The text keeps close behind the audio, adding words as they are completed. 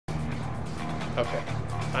Okay.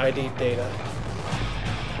 ID data.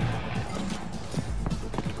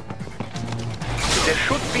 There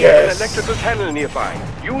should be an electrical panel nearby.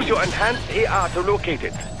 Use your enhanced AR to locate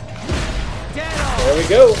it. There we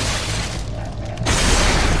go.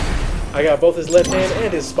 I got both his left hand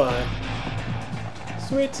and his spine.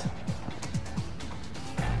 Sweet.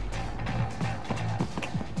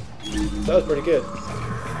 That was pretty good.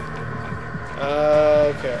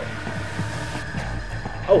 Okay.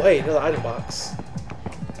 Oh, hey, another item box.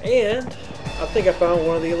 And I think I found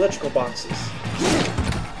one of the electrical boxes.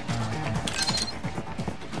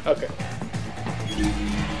 Okay.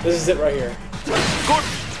 This is it right here. Good.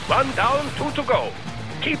 1 down, 2 to go.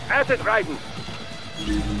 Keep at it, Raiden.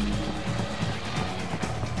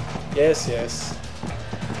 Yes, yes.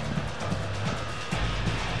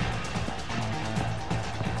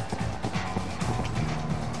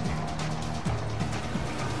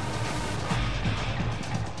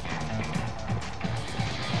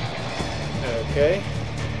 Okay.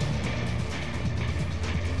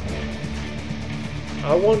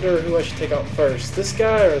 I wonder who I should take out first. This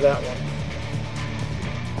guy or that one?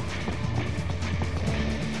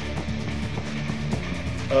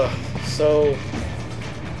 So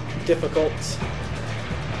difficult.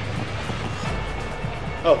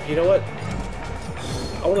 Oh, you know what?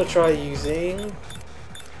 I want to try using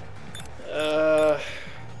the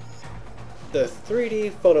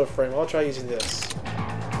 3D photo frame. I'll try using this.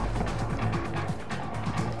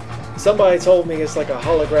 Somebody told me it's like a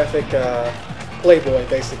holographic Playboy,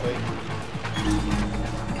 basically.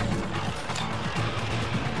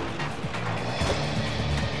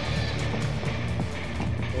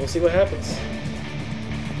 We'll see what happens.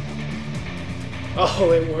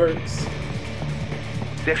 Oh, it works.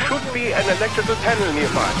 There should be an electrical panel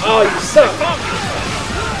nearby. Oh, you suck!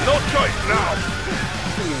 No choice now.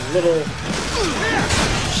 You little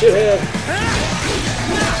shithead.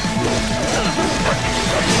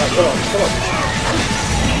 Oh, come on, come on.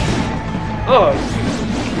 Oh,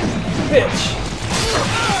 bitch.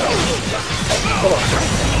 Come on.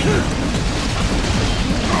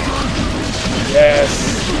 Yes.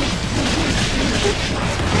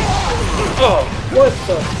 Oh, what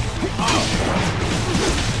the?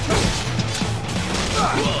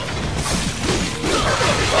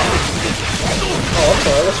 Oh, I'm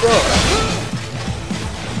sorry, what's wrong?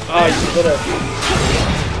 Oh, you little...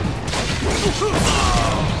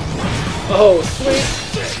 Oh, sweet!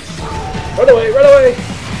 Run away, run away!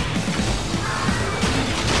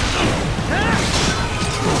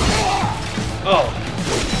 Oh.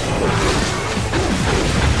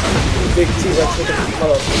 Big T-Rex looking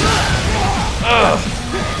fellow. Ah!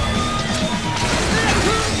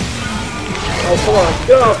 Oh, come on,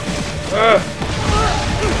 get off! Ah!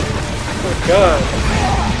 Oh, God.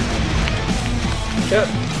 Can't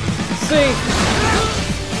see!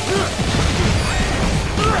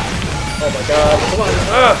 Oh my God, come on!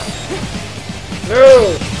 Ah! No!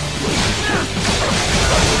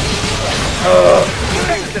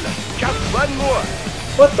 Excellent. Just 1 more.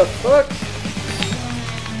 What the fuck?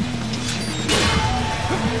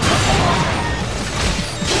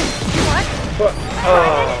 What?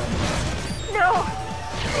 Oh. No!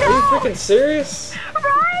 Are you freaking serious?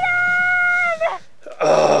 Raiden!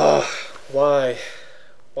 Why?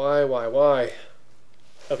 Why?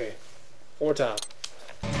 Okay. One more time.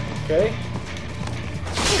 Okay.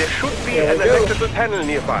 There should be There an we go. electrical panel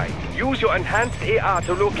nearby. Use your enhanced AR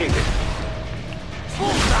to locate it.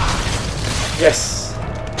 Yes!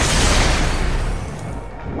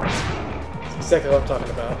 That's exactly what I'm talking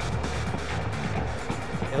about.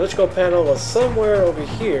 The electrical panel was somewhere over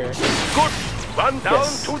here. Good. 1 down,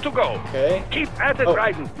 Yes. 2 to go. Okay. Keep at it, Oh.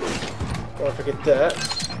 Raiden. Don't want to forget that.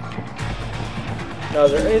 Now,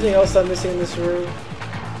 is there anything else I'm missing in this room?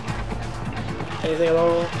 Anything at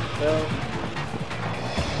all? No?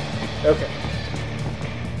 Okay.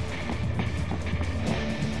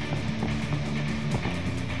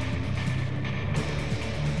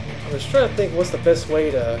 I was trying to think what's the best way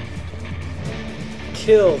to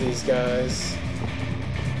kill these guys.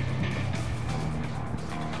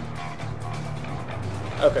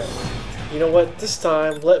 Okay. You know what? This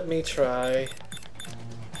time, let me try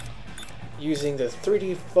using the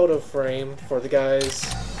 3D photo frame for the guys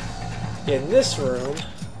in this room.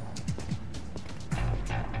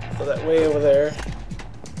 So that way over there.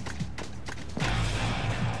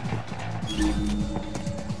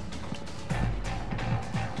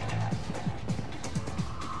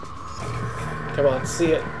 Come on,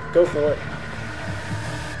 see it. Go for it.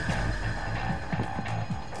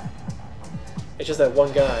 It's just that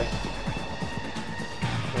one guy.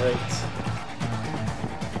 Great.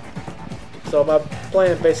 So my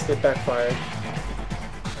plan basically backfired.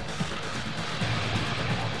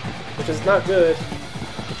 which is not good.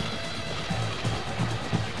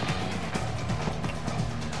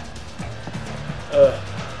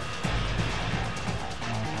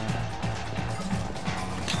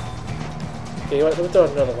 Okay, you know what? Let me throw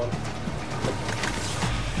another one.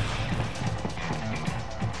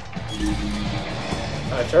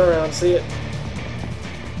 Alright, turn around, see it.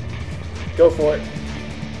 Go for it.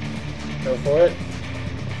 Go for it.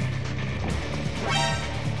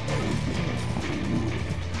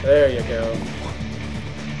 There you go.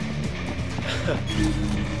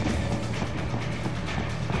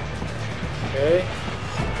 Okay.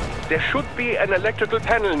 There should be an electrical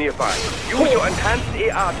panel nearby. Use your enhanced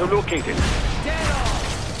AR to locate it.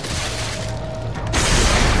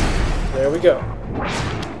 There we go.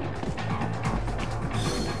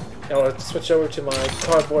 Now let's switch over to my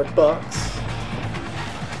cardboard box.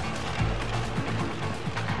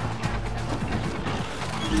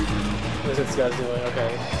 What is this guy's doing?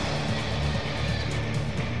 Okay.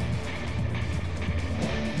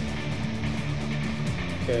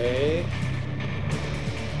 Okay.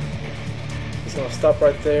 He's gonna stop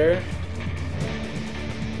right there.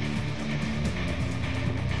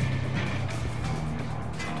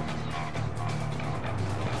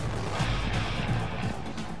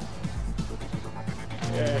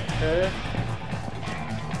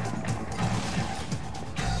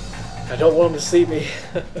 I don't want him to see me,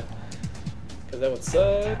 because that would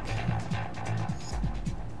suck.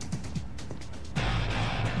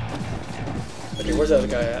 Okay, where's the other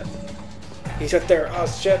guy at? He's right there. Oh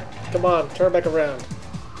shit! Come on, turn back around.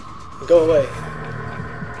 And go away.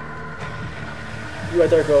 You right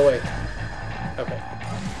there, go away. Okay.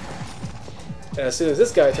 And as soon as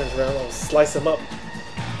this guy turns around, I'll slice him up.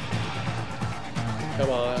 Come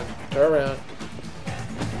on, turn around.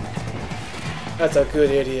 That's a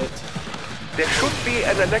good idiot. There should be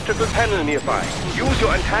an electrical panel nearby. Use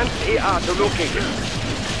your enhanced AR to locate it.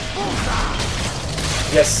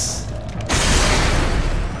 Yes.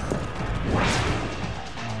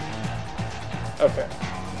 Okay.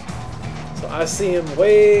 So I see him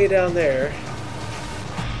way down there.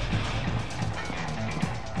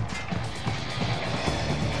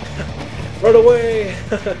 Run away!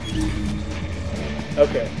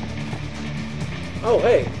 Okay. Oh,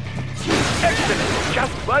 hey. Excellent.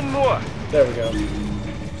 Just one more. There we go.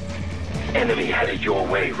 Enemy headed your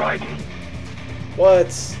way, Raiden. What?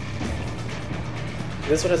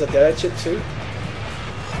 This one has a data chip too?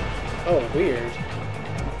 Oh, weird.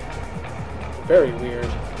 Very weird.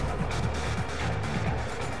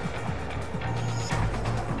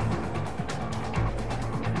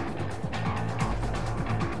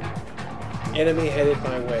 Enemy headed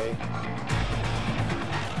my way.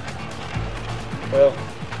 Well,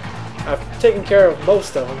 I've taken care of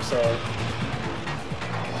most of them, so...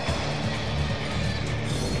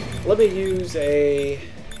 Let me use a...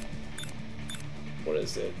 What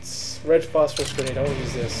is it? Red phosphorus grenade. I want to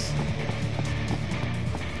use this.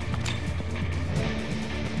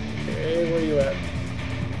 Okay, where are you at?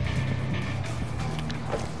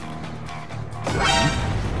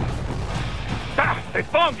 Ah, they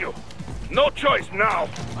found you! No choice now!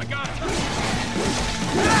 I got it!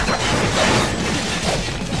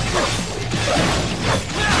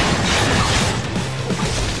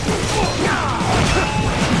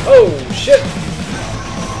 Oh, shit!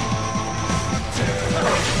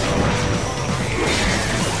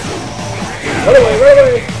 Run away, run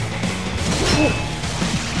away! Whew.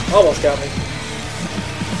 Almost got me.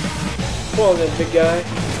 Come on then, big guy.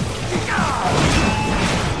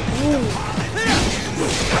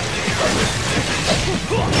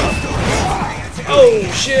 Oh,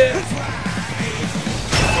 shit!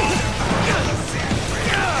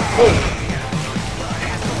 Oh.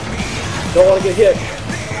 Don't want to get hit.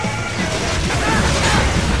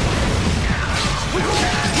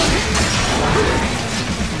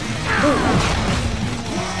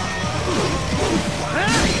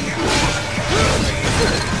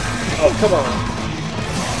 Oh, come on.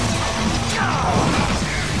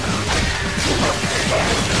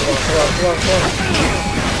 Come on.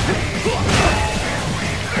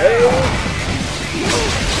 Hey.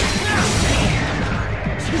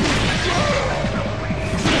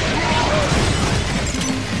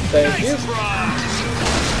 Thank you. Come on.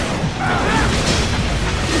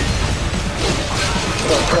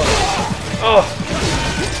 Oh.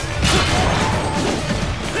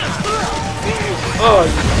 Oh,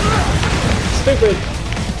 stupid.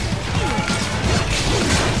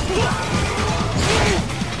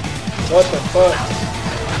 What the fuck?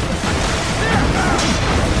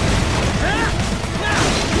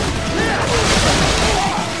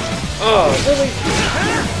 Oh, really?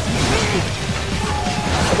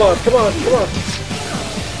 I Come on, come on, come on.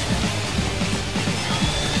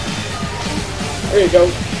 There you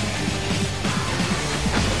go.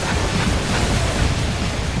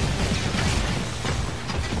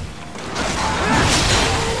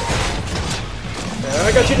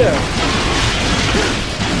 I got you now.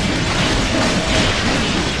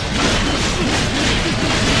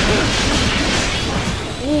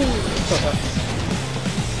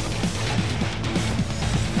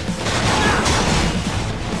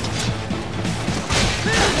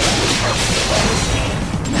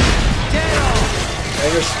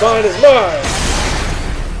 And your spine is mine!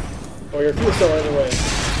 Or your fuel cell anyway.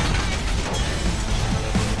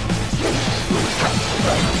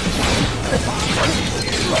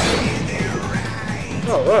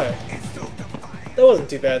 Alright. That wasn't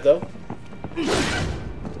too bad though. I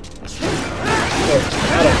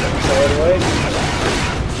don't think so anyway.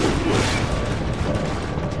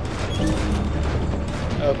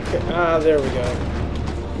 Okay, there we go.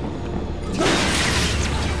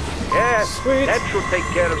 Yes, Sweet. that should take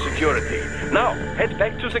care of security. Now, head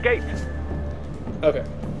back to the gate. Okay.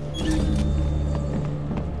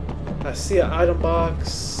 I see an item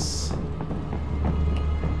box.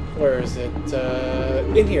 Where is it?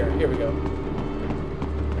 In here. Here we go.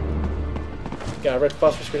 Got a red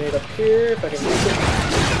phosphorus grenade up here. If I can use it.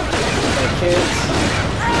 I can't.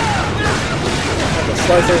 I have to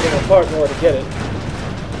slice everything apart in order to get it.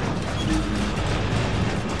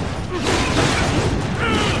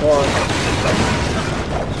 Come on.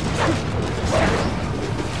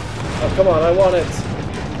 Oh, come on, I want it.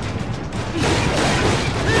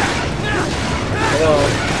 Come on.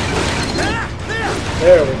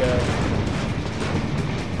 There we go.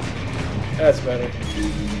 That's better.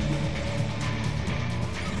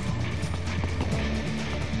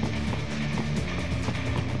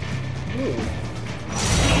 Ooh.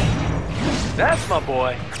 That's my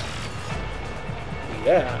boy.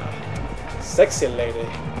 Yeah. Sexy lady.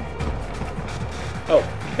 Oh,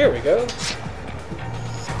 here we go.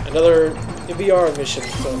 Another VR mission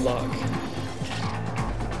to unlock.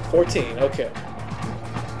 14, okay.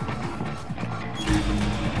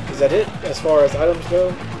 Is that it as far as items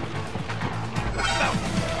go?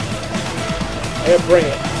 I gotta bring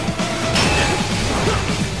it.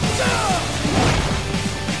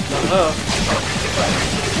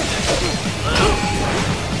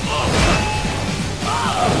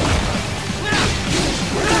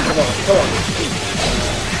 Come on, come on.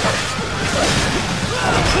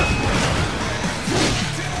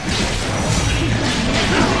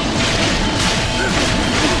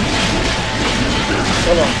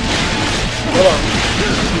 Come on. Come on.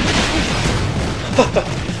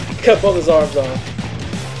 Cut both his arms off.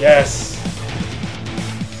 Yes.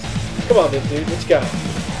 Come on, big dude. What you got?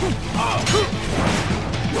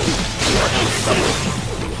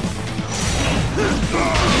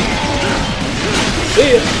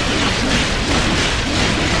 See ya.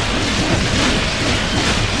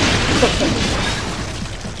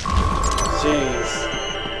 Jeez.